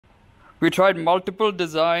We tried multiple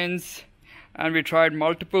designs and we tried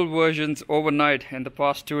multiple versions overnight in the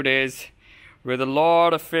past 2 days with a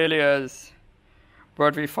lot of failures,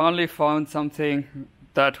 but we finally found something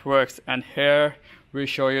that works, and here we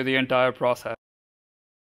show you the entire process.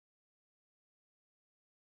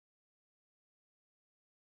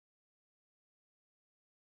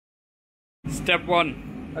 Step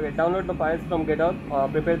 1. Okay, download the files from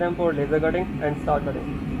GitHub, prepare them for laser cutting and start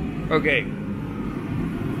cutting. Okay.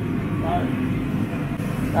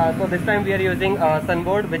 So this time we are using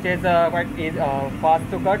sunboard, which is quite easy, fast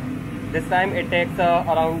to cut. This time it takes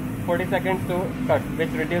around 40 seconds to cut, which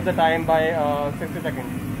reduces the time by 60 seconds.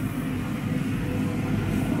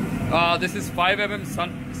 This is 5mm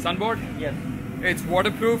sunboard? Yes. It's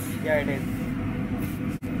waterproof? Yeah, it is.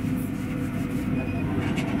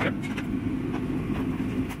 Yep.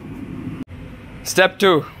 Step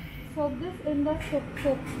 2. Soak this in the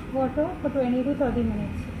soap water for 20 to 30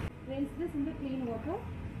 minutes. Rinse this in the clean water.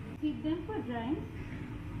 Keep them for drying.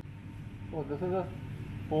 So this is a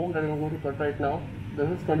foam that I'm going to cut right now. This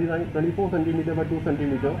is 24 centimeter by 2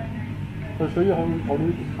 centimeter. So I'll show you how do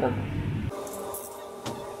we cut.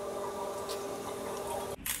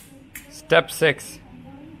 Step 6.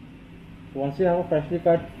 Once you have a freshly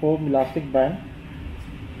cut foam elastic band,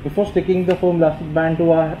 before sticking the foam elastic band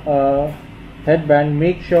to our headband,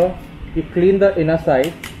 make sure you clean the inner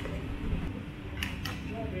side.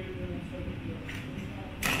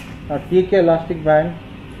 Now take your elastic band,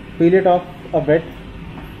 peel it off a bit.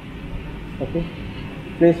 Okay,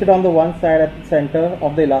 place it on the one side at the center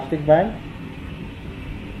of the elastic band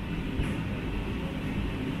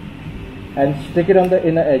and stick it on the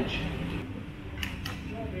inner edge.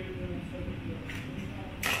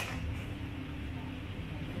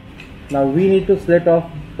 Now we need to slit off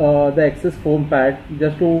the excess foam pad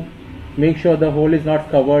just to make sure the hole is not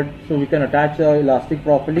covered, so we can attach the elastic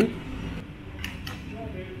properly.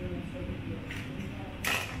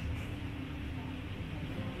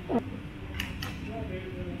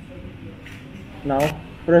 Now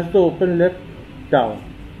press the open lip down.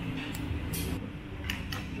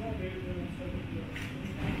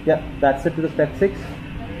 Yeah, that's it to the step 6.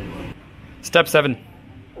 Step 7.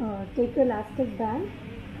 Take the elastic band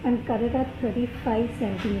and cut it at 35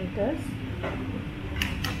 centimeters.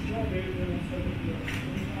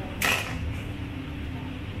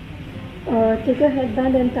 Take a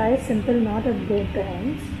headband and tie a simple knot at both the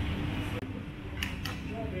ends.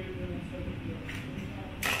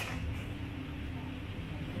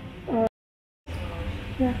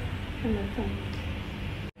 Yeah, and that's fine.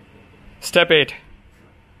 Step 8.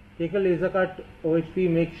 Take a laser cut OHP,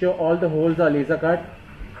 make sure all the holes are laser cut.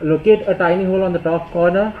 Locate a tiny hole on the top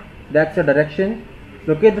corner, that's the direction.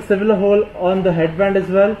 Locate the similar hole on the headband as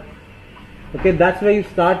well. Okay, that's where you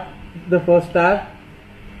start the first tab.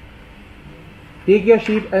 Take your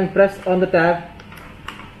sheet and press on the tab,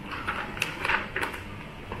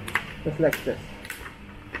 just like this.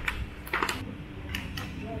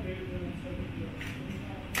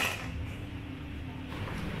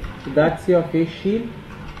 So that's your face shield.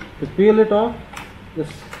 To peel it off,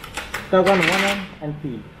 just tug on one end and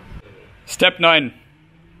peel. Step 9.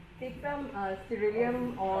 Take some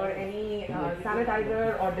sterilium or any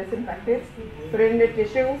sanitizer or disinfectant, put it in the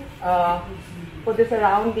tissue, put this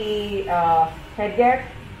around the headgear,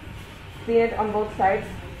 clean it on both sides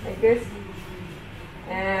like this,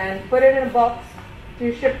 and put it in a box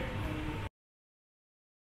to ship.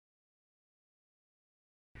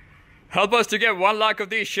 Help us to get 1 lakh of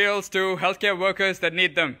these shields to healthcare workers that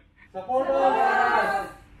need them. Support us.